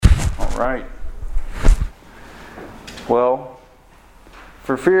Right. Well,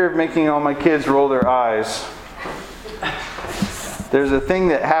 for fear of making all my kids roll their eyes, there's a thing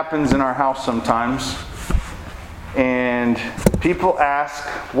that happens in our house sometimes, and people ask,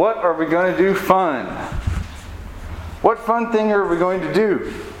 what are we going to do fun? What fun thing are we going to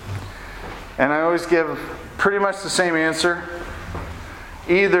do? And I always give pretty much the same answer.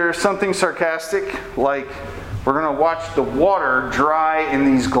 Either something sarcastic, like we're going to watch the water dry in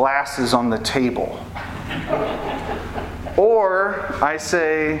these glasses on the table. Or I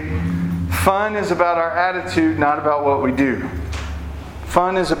say, fun is about our attitude, not about what we do.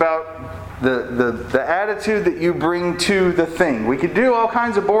 Fun is about the attitude that you bring to the thing. We could do all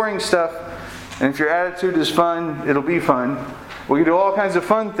kinds of boring stuff, and if your attitude is fun, it'll be fun. We can do all kinds of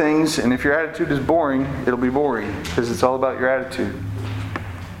fun things, and if your attitude is boring, it'll be boring, because it's all about your attitude.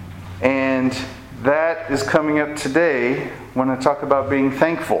 And that is coming up today when I talk about being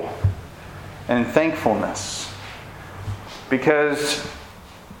thankful and thankfulness. Because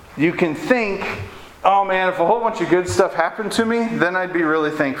you can think, oh man, if a whole bunch of good stuff happened to me, then I'd be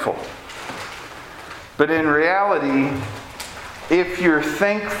really thankful. But in reality, if you're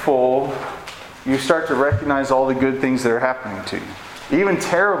thankful, you start to recognize all the good things that are happening to you. Even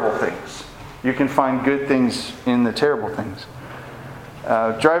terrible things. You can find good things in the terrible things.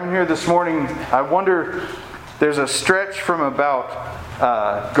 Driving here this morning, I wonder, there's a stretch from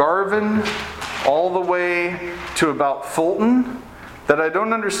about Garvin all the way to about Fulton that I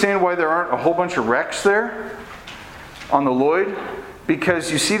don't understand why there aren't a whole bunch of wrecks there on the Lloyd.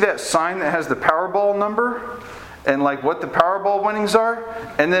 Because you see that sign that has the Powerball number and like what the Powerball winnings are,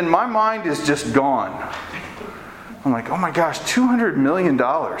 and then my mind is just gone. I'm like, oh my gosh, $200 million.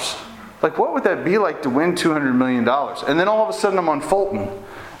 Like, what would that be like to win $200 million? And then all of a sudden I'm on Fulton.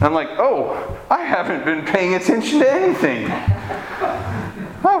 And I'm like, oh, I haven't been paying attention to anything.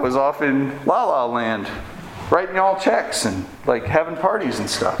 I was off in La La Land, writing all checks and like having parties and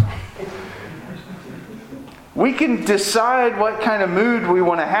stuff. We can decide what kind of mood we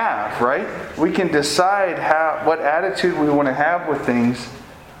want to have, right? We can decide what attitude we want to have with things,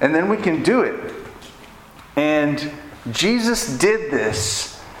 and then we can do it. And Jesus did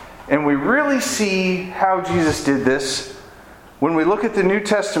this. And we really see how Jesus did this when we look at the New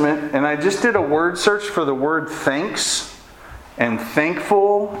Testament. And I just did a word search for the word thanks and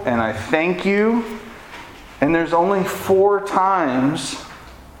thankful and I thank you. And there's only 4 times.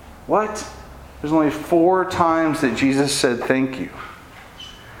 What? There's only 4 times that Jesus said thank you.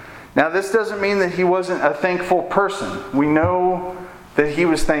 Now this doesn't mean that he wasn't a thankful person. We know that he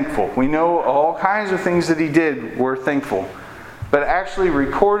was thankful. We know all kinds of things that he did were thankful. But actually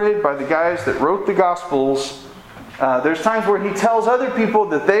recorded by the guys that wrote the Gospels, there's times where he tells other people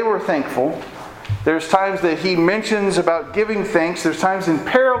that they were thankful. There's times that he mentions about giving thanks. There's times in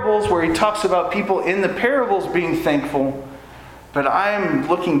parables where he talks about people in the parables being thankful. But I'm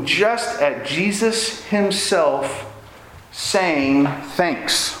looking just at Jesus himself saying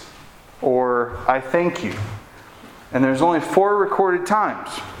thanks or I thank you. And there's only 4 recorded times.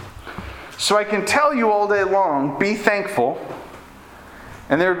 So I can tell you all day long, be thankful.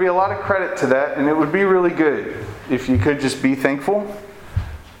 And there would be a lot of credit to that, and it would be really good if you could just be thankful.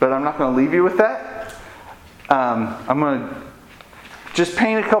 But I'm not going to leave you with that. I'm going to just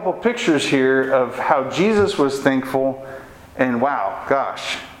paint a couple pictures here of how Jesus was thankful. And wow,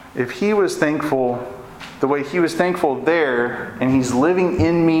 gosh, if he was thankful the way he was thankful there, and he's living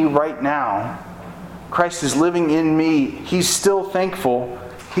in me right now, Christ is living in me, he's still thankful.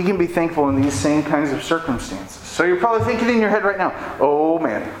 He can be thankful in these same kinds of circumstances. So you're probably thinking in your head right now, oh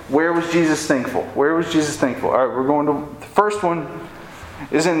man, where was Jesus thankful? Where was Jesus thankful? All right, we're going to, the first one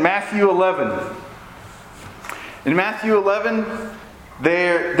is in Matthew 11. In Matthew 11,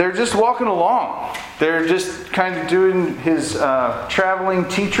 they're just walking along. They're just kind of doing his traveling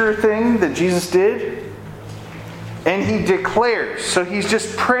teacher thing that Jesus did. And he declares, so he's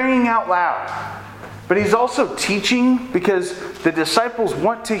just praying out loud. But he's also teaching because the disciples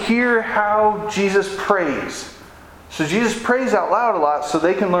want to hear how Jesus prays. So Jesus prays out loud a lot so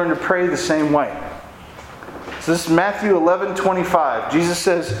they can learn to pray the same way. So this is Matthew 11:25. Jesus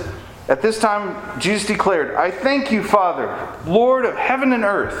says, at this time, Jesus declared, I thank you, Father, Lord of heaven and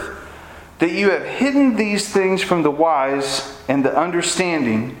earth, that you have hidden these things from the wise and the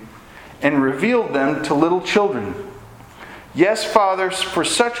understanding and revealed them to little children. Yes, Father, for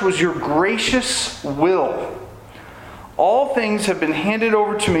such was your gracious will. All things have been handed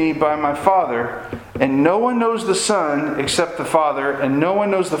over to me by my Father, and no one knows the Son except the Father, and no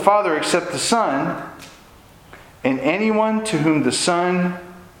one knows the Father except the Son, and anyone to whom the Son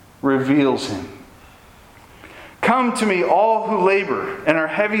reveals him. Come to me, all who labor and are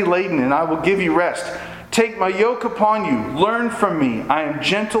heavy laden, and I will give you rest. Take my yoke upon you. Learn from me. I am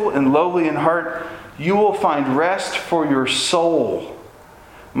gentle and lowly in heart. You will find rest for your soul.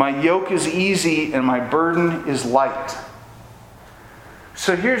 My yoke is easy and my burden is light.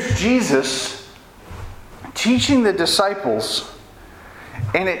 So here's Jesus teaching the disciples,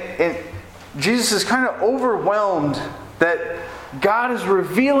 and Jesus is kind of overwhelmed that God is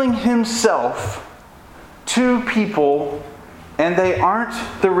revealing himself to people, and they aren't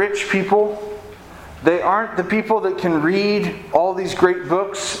the rich people. They aren't the people that can read all these great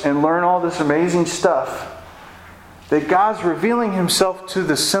books and learn all this amazing stuff. That God's revealing himself to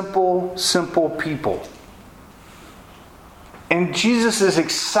the simple people. And Jesus is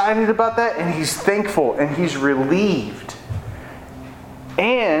excited about that, and he's thankful, and he's relieved.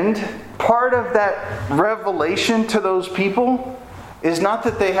 And part of that revelation to those people is not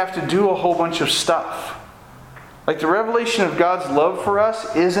that they have to do a whole bunch of stuff. Like, the revelation of God's love for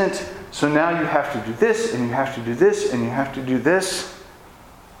us isn't, so now you have to do this, and you have to do this, and you have to do this.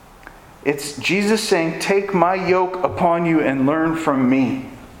 It's Jesus saying, take my yoke upon you and learn from me.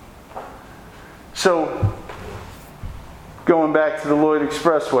 So, going back to the Lloyd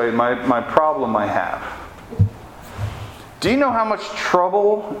Expressway, my problem I have. Do you know how much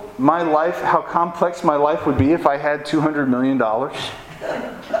trouble my life, how complex my life would be if I had $200 million?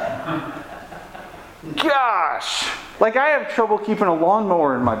 Gosh! Like, I have trouble keeping a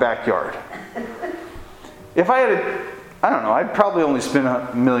lawnmower in my backyard. If I had I don't know, I'd probably only spend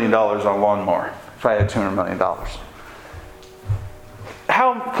 $1 million on a lawnmower if I had $200 million.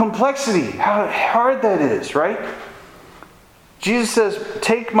 How hard that is, right? Jesus says,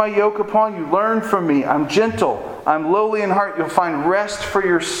 take my yoke upon you, learn from me. I'm gentle, I'm lowly in heart. You'll find rest for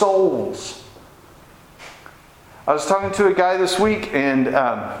your souls. I was talking to a guy this week, and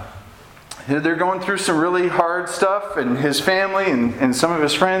they're going through some really hard stuff, and his family and some of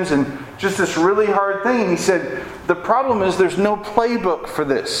his friends, and just this really hard thing. And he said, the problem is there's no playbook for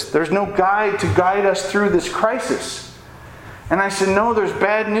this. There's no guide to guide us through this crisis. And I said, no, there's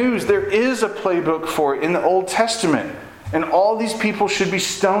bad news. There is a playbook for it in the Old Testament. And all these people should be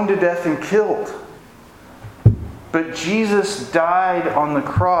stoned to death and killed. But Jesus died on the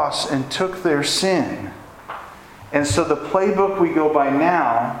cross and took their sin. And so the playbook we go by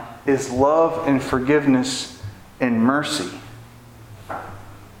now is love and forgiveness and mercy.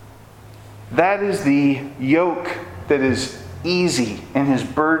 That is the yoke that is easy, and his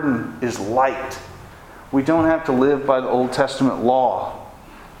burden is light. We don't have to live by the Old Testament law,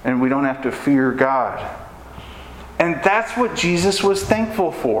 and we don't have to fear God. And that's what Jesus was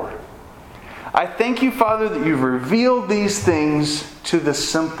thankful for. I thank you, Father, that you've revealed these things to the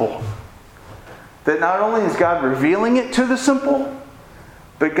simple. That not only is God revealing it to the simple,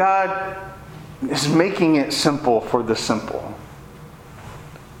 but God is making it simple for the simple.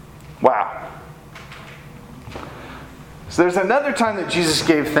 Wow. So there's another time that Jesus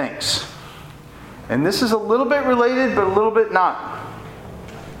gave thanks. And this is a little bit related, but a little bit not.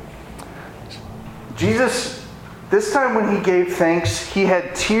 Jesus, this time when he gave thanks, he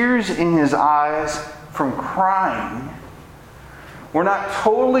had tears in his eyes from crying. We're not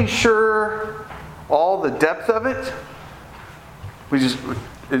totally sure all the depth of it.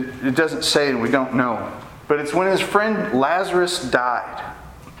 It doesn't say, and we don't know. But it's when his friend Lazarus died.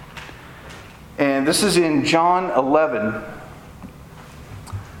 And this is in John 11.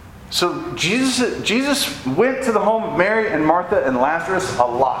 So Jesus went to the home of Mary and Martha and Lazarus a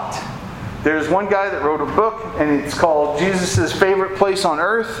lot. There's one guy that wrote a book, and it's called Jesus' Favorite Place on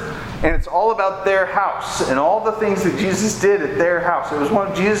Earth. And it's all about their house and all the things that Jesus did at their house. It was one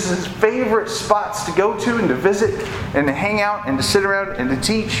of Jesus' favorite spots to go to and to visit and to hang out and to sit around and to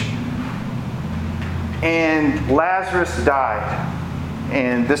teach. And Lazarus died.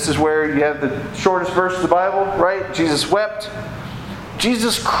 And this is where you have the shortest verse of the Bible, right? Jesus wept.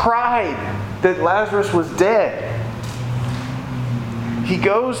 Jesus cried that Lazarus was dead. He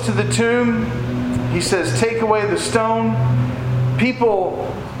goes to the tomb. He says, take away the stone.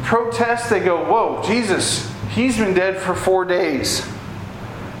 People protest. They go, whoa, Jesus, he's been dead for 4 days.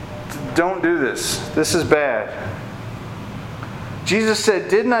 Don't do this. This is bad. Jesus said,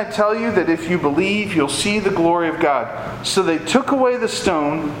 didn't I tell you that if you believe, you'll see the glory of God? So they took away the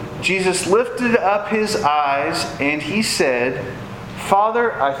stone. Jesus lifted up his eyes and he said,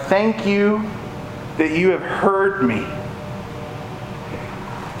 Father, I thank you that you have heard me.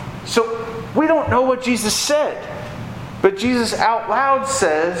 So we don't know what Jesus said. But Jesus out loud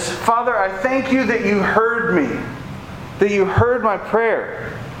says, Father, I thank you that you heard me. That you heard my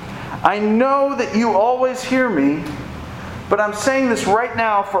prayer. I know that you always hear me. But I'm saying this right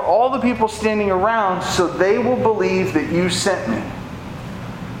now for all the people standing around so they will believe that you sent me.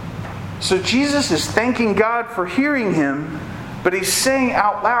 So Jesus is thanking God for hearing him, but he's saying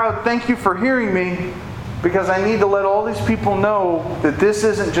out loud, thank you for hearing me, because I need to let all these people know that this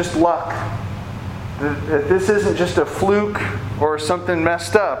isn't just luck. That this isn't just a fluke or something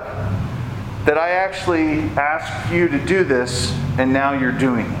messed up. That I actually asked you to do this, and now you're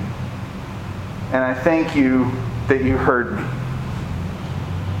doing it. And I thank you that you heard me.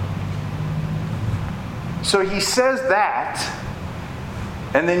 So he says that,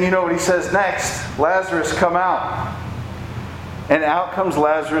 and then you know what he says next. Lazarus, come out. And out comes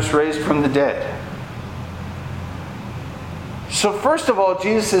Lazarus raised from the dead. So first of all,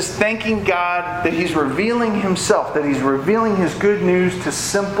 Jesus is thanking God that he's revealing himself, that he's revealing his good news to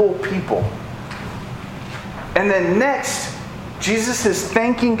simple people. And then next, Jesus is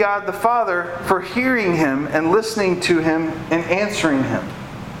thanking God the Father for hearing him and listening to him and answering him.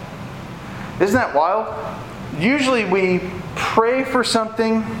 Isn't that wild? Usually we pray for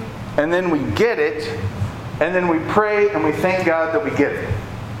something and then we get it, and then we pray and we thank God that we get it.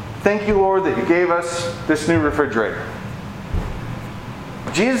 Thank you, Lord, that you gave us this new refrigerator.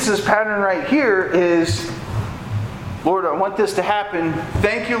 Jesus' pattern right here is, Lord, I want this to happen.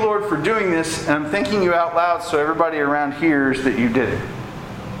 Thank you, Lord, for doing this. And I'm thanking you out loud so everybody around hears that you did it.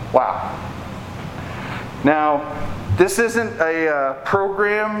 Wow. Now, this isn't a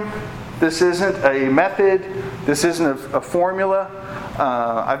program. This isn't a method. This isn't a formula.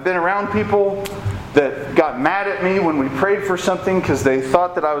 I've been around people that got mad at me when we prayed for something because they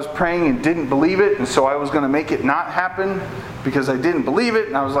thought that I was praying and didn't believe it, and so I was going to make it not happen because I didn't believe it.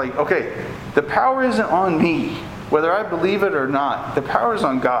 And I was like, okay, the power isn't on me, whether I believe it or not. The power is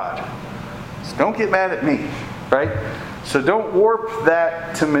on God. So don't get mad at me, right? So don't warp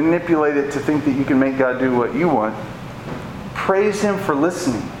that to manipulate it to think that you can make God do what you want. Praise him for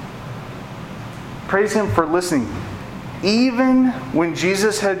listening. Praise him for listening. Even when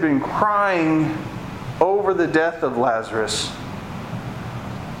Jesus had been crying over the death of Lazarus,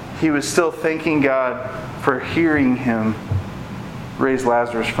 he was still thanking God for hearing him raise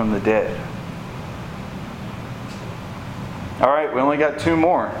Lazarus from the dead. All right, we only got two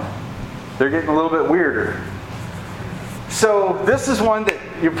more. They're getting a little bit weirder. So this is one that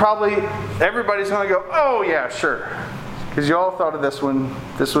everybody's going to go, oh yeah, sure. Because you all thought of this one.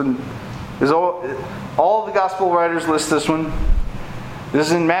 This one is all the gospel writers list this one. This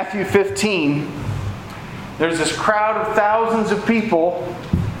is in Matthew 15. There's this crowd of thousands of people,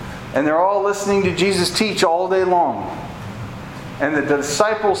 and they're all listening to Jesus teach all day long. And the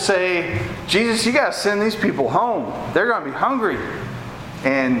disciples say, Jesus, you got to send these people home. They're going to be hungry,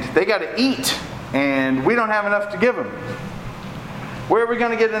 and they got to eat, and we don't have enough to give them. Where are we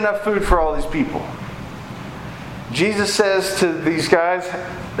going to get enough food for all these people? Jesus says to these guys,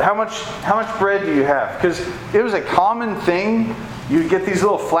 how much bread do you have? Because it was a common thing. You'd get these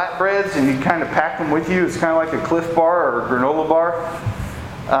little flatbreads and you'd kind of pack them with you. It's kind of like a Cliff Bar or a granola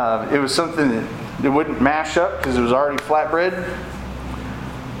bar. It was something that wouldn't mash up because it was already flatbread.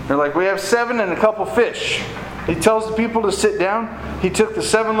 They're like, we have 7 and a couple fish. He tells the people to sit down. He took the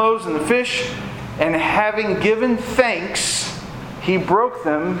 7 loaves and the fish, and having given thanks, he broke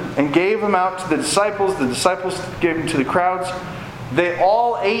them and gave them out to the disciples. The disciples gave them to the crowds. They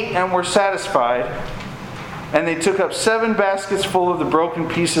all ate and were satisfied. And they took up 7 baskets full of the broken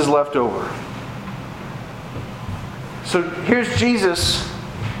pieces left over. So here's Jesus.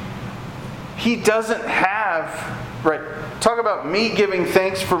 He doesn't have, right, talk about me giving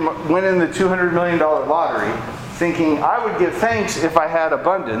thanks for winning the $200 million lottery, thinking I would give thanks if I had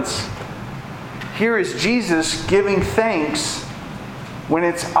abundance. Here is Jesus giving thanks when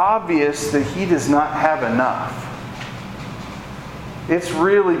it's obvious that he does not have enough. It's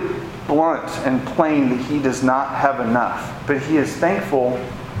really blunt and plain that he does not have enough, but he is thankful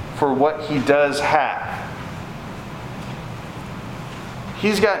for what he does have.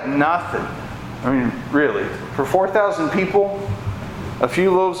 He's got nothing. I mean, really, for 4,000 people, a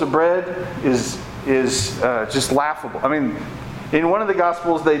few loaves of bread is just laughable. I mean, in one of the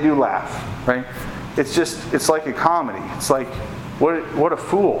Gospels they do laugh, right? It's like a comedy. It's like, what a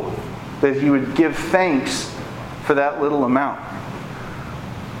fool that he would give thanks for that little amount.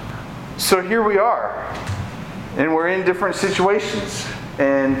 So here we are, and we're in different situations,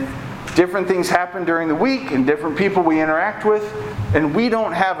 and different things happen during the week, and different people we interact with, and we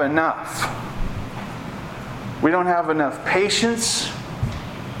don't have enough. We don't have enough patience.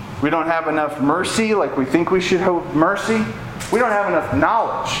 We don't have enough mercy like we think we should have mercy. We don't have enough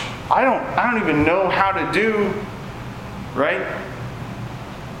knowledge. I don't even know how to do, right?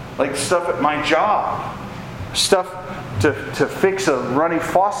 Like stuff at my job. stuff to fix a runny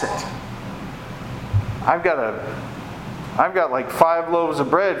faucet. I've got like 5 loaves of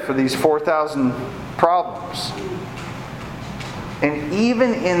bread for these 4,000 problems. And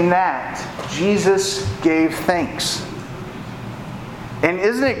even in that, Jesus gave thanks. And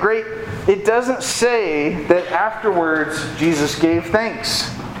isn't it great? It doesn't say that afterwards Jesus gave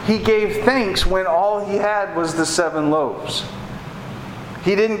thanks. He gave thanks when all he had was the 7 loaves.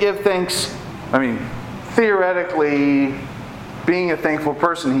 He didn't give thanks. I mean, theoretically, being a thankful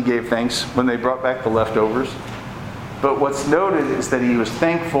person, he gave thanks when they brought back the leftovers. But what's noted is that he was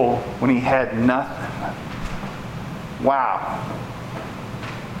thankful when he had nothing. Wow.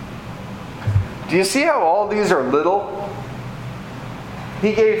 Do you see how all these are little?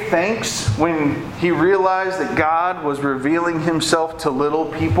 He gave thanks when he realized that God was revealing himself to little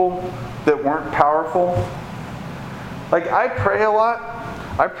people that weren't powerful. Like, I pray a lot.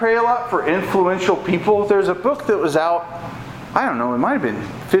 I pray a lot for influential people. There's a book that was out, I don't know, it might have been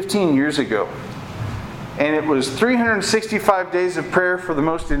 15 years ago. And it was 365 days of prayer for the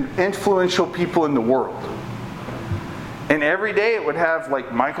most influential people in the world. And every day it would have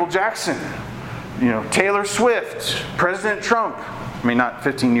like Michael Jackson, Taylor Swift, President Trump. I mean, not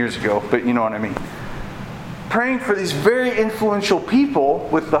 15 years ago, but you know what I mean. Praying for these very influential people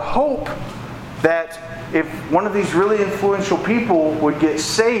with the hope that if one of these really influential people would get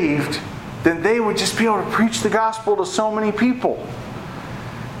saved, then they would just be able to preach the gospel to so many people.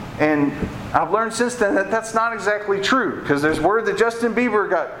 And I've learned since then that that's not exactly true, because there's word that Justin Bieber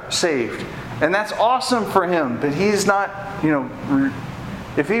got saved. And that's awesome for him, but he's not,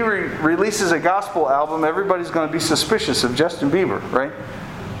 if he releases a gospel album, everybody's going to be suspicious of Justin Bieber, right?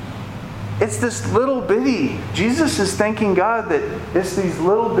 It's this little bitty. Jesus is thanking God that it's these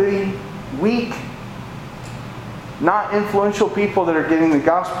little bitty, weak, not influential people that are getting the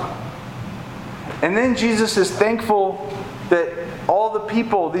gospel. And then Jesus is thankful that all the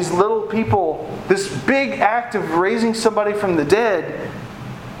people, these little people, this big act of raising somebody from the dead,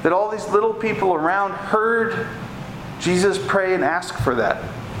 that all these little people around heard Jesus pray and ask for that.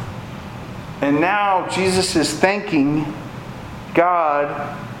 And now Jesus is thanking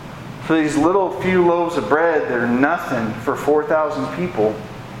God for these little few loaves of bread that are nothing for 4,000 people.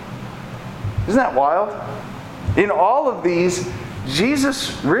 Isn't that wild? In all of these,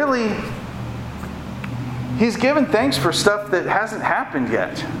 Jesus really, He's given thanks for stuff that hasn't happened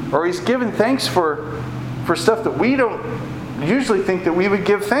yet. Or He's given thanks for stuff that we don't usually think that we would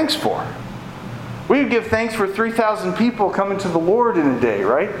give thanks for. We would give thanks for 3,000 people coming to the Lord in a day,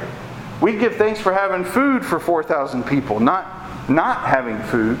 right? We'd give thanks for having food for 4,000 people, not having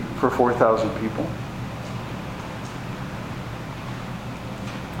food for 4,000 people.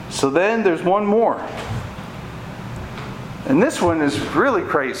 So then there's one more. And this one is really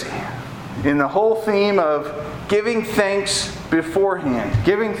crazy. In the whole theme of giving thanks beforehand,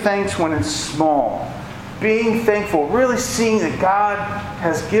 giving thanks when it's small, being thankful, really seeing that God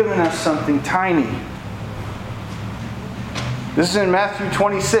has given us something tiny. This is in Matthew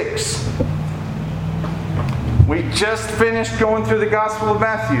 26. We just finished going through the Gospel of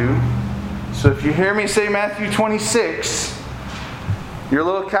Matthew. So if you hear me say Matthew 26, your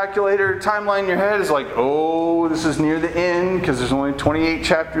little calculator timeline in your head is like, oh, this is near the end because there's only 28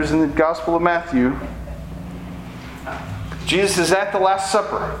 chapters in the Gospel of Matthew. Jesus is at the Last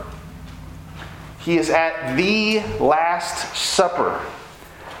Supper. He is at the Last Supper.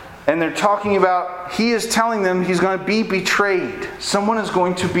 And they're talking about, he is telling them he's going to be betrayed. Someone is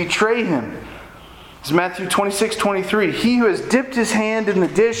going to betray him. It's Matthew 26:23. He who has dipped his hand in the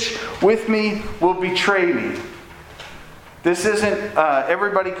dish with me will betray me. This isn't,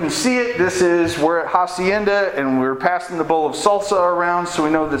 everybody can see it. This is, we're at Hacienda and we're passing the bowl of salsa around, so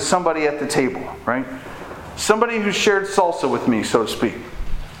we know there's somebody at the table, right? Somebody who shared salsa with me, so to speak.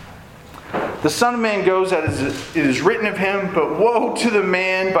 The Son of Man goes as it is written of him, but woe to the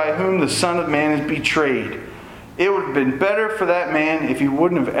man by whom the Son of Man is betrayed. It would have been better for that man if he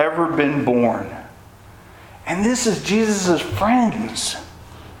wouldn't have ever been born. And this is Jesus' friends.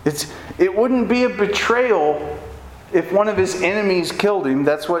 It wouldn't be a betrayal if one of his enemies killed him.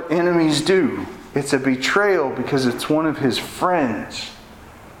 That's what enemies do. It's a betrayal because it's one of his friends.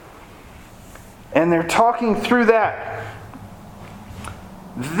 And they're talking through that.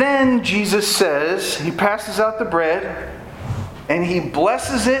 Then Jesus says, he passes out the bread, and he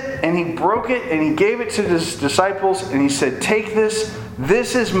blesses it, and he broke it, and he gave it to his disciples, and he said, take this.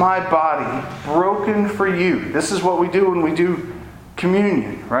 This is my body broken for you. This is what we do when we do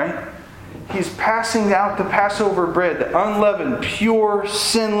communion, right? He's passing out the Passover bread, the unleavened, pure,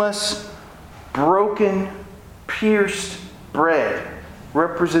 sinless, broken, pierced bread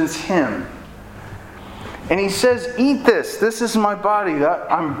represents him. And he says, eat this. This is my body.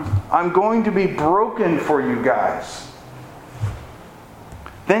 I'm going to be broken for you guys.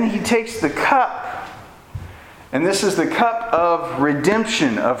 Then he takes the cup. And this is the cup of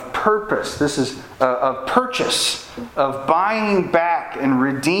redemption, of purpose. This is of purchase, of buying back and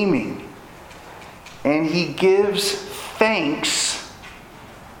redeeming. And he gives thanks.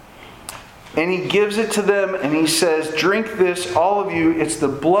 And he gives it to them and he says, drink this, all of you. It's the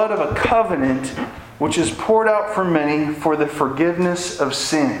blood of a covenant which is poured out for many for the forgiveness of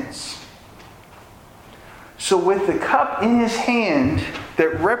sins. So with the cup in his hand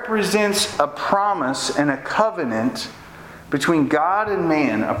that represents a promise and a covenant between God and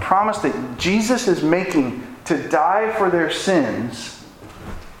man, a promise that Jesus is making to die for their sins,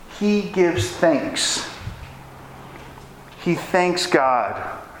 he gives thanks. He thanks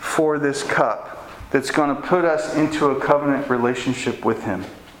God for this cup that's going to put us into a covenant relationship with him.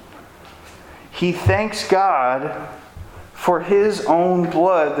 He thanks God for his own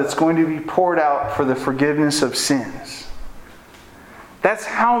blood that's going to be poured out for the forgiveness of sins. That's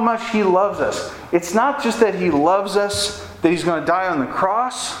how much he loves us. It's not just that he loves us, that he's going to die on the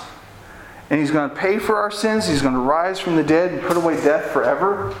cross, and he's going to pay for our sins, he's going to rise from the dead and put away death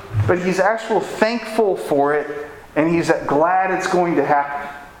forever, but he's actually thankful for it, and he's glad it's going to happen.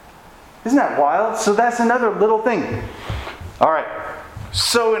 Isn't that wild? So that's another little thing. All right.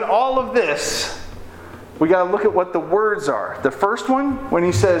 So in all of this, we got to look at what the words are. The first one, when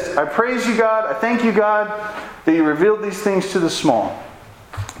he says, I praise you, God, I thank you, God, that you revealed these things to the small.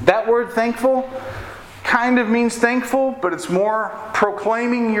 That word thankful kind of means thankful, but it's more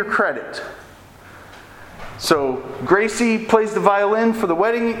proclaiming your credit. So Gracie plays the violin for the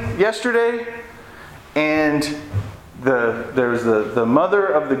wedding yesterday, and the mother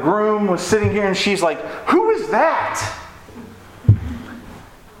of the groom was sitting here and she's like, who is that?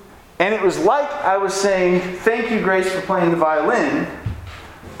 And it was like I was saying, thank you, Grace, for playing the violin.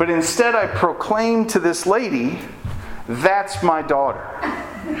 But instead I proclaimed to this lady, that's my daughter.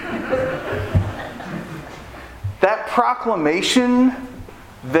 That proclamation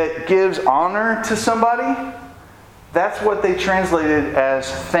that gives honor to somebody, that's what they translated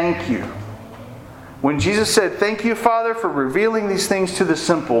as thank you. When Jesus said, thank you, Father, for revealing these things to the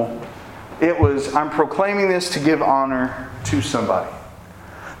simple, it was, I'm proclaiming this to give honor to somebody.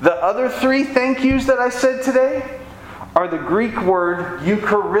 The other three thank yous that I said today are the Greek word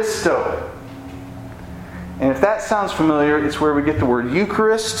Eucharisto. And if that sounds familiar, it's where we get the word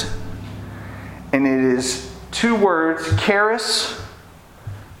Eucharist. And it is two words, charis,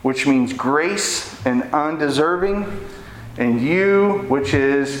 which means grace and undeserving, and you, which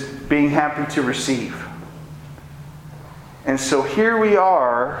is being happy to receive. And so here we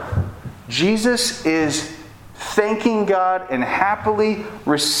are. Jesus is thanking God and happily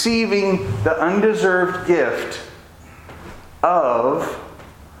receiving the undeserved gift of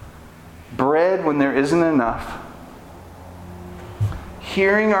bread when there isn't enough.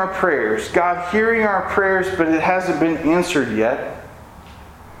 Hearing our prayers. God hearing our prayers, but it hasn't been answered yet.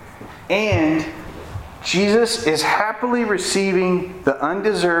 And Jesus is happily receiving the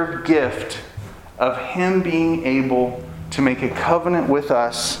undeserved gift of Him being able to make a covenant with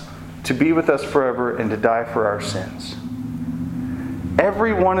us, to be with us forever, and to die for our sins.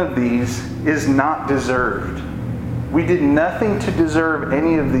 Every one of these is not deserved. We did nothing to deserve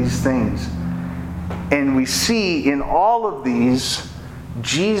any of these things. And we see in all of these,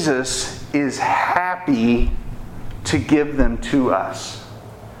 Jesus is happy to give them to us.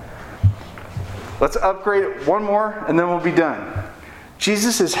 Let's upgrade it one more and then we'll be done.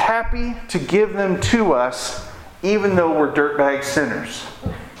 Jesus is happy to give them to us even though we're dirtbag sinners.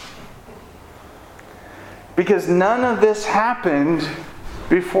 Because none of this happened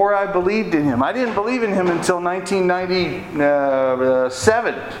before I believed in Him. I didn't believe in Him until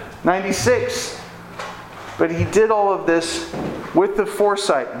 1997, 96. But He did all of this with the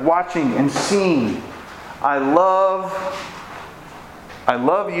foresight, watching and seeing. I love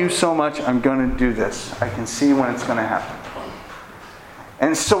you so much, I'm going to do this. I can see when it's going to happen.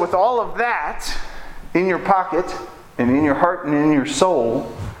 And so with all of that in your pocket and in your heart and in your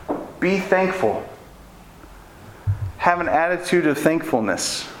soul, be thankful. Have an attitude of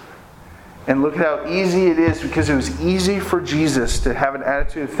thankfulness. And look at how easy it is, because it was easy for Jesus to have an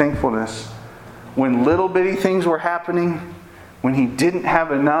attitude of thankfulness when little bitty things were happening, when He didn't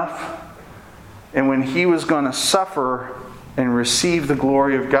have enough, and when He was going to suffer and receive the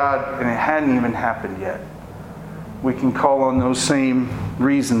glory of God, and it hadn't even happened yet. We can call on those same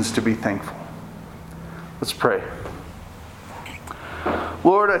reasons to be thankful. Let's pray.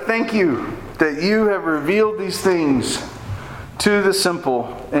 Lord, I thank You that You have revealed these things to the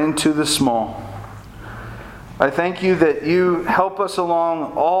simple and to the small. I thank you that you help us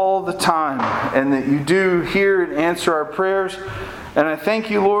along all the time and that you do hear and answer our prayers. And I thank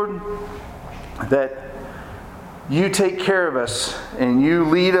you, Lord, that you take care of us and you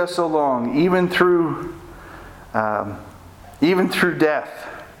lead us along, even through death,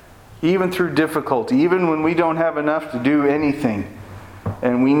 even through difficulty, even when we don't have enough to do anything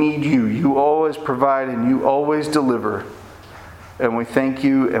and we need you. You always provide and you always deliver. And we thank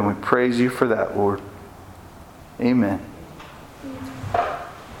you and we praise you for that, Lord. Amen.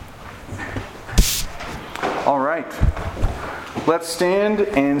 All right. Let's stand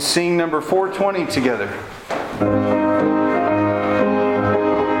and sing number 420 together.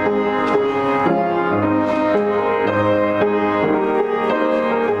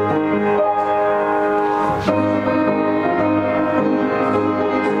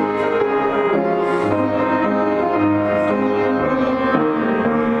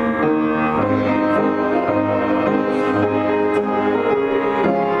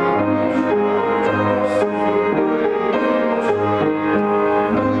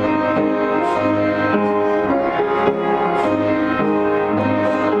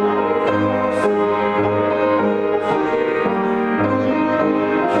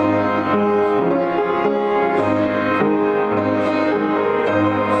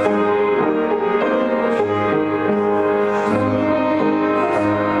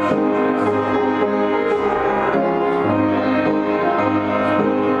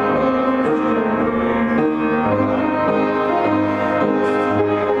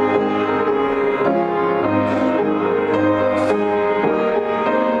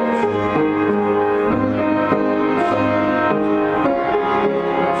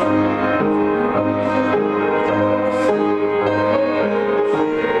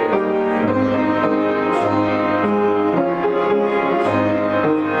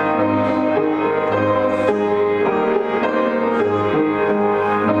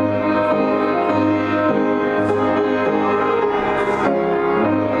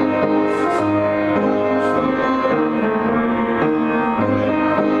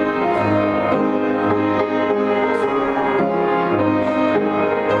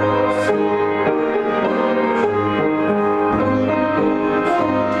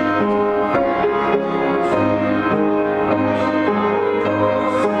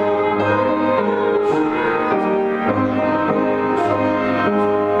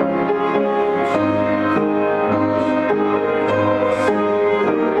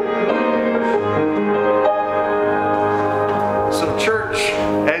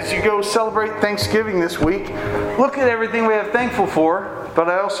 Celebrate Thanksgiving this week. Look at everything we have thankful for, but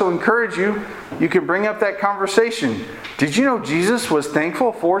I also encourage you, you can bring up that conversation. Did you know Jesus was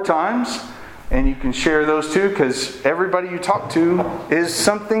thankful 4 times? And you can share those too, because everybody you talk to is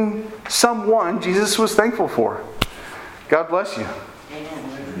someone Jesus was thankful for. God bless you.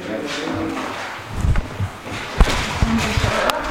 Amen.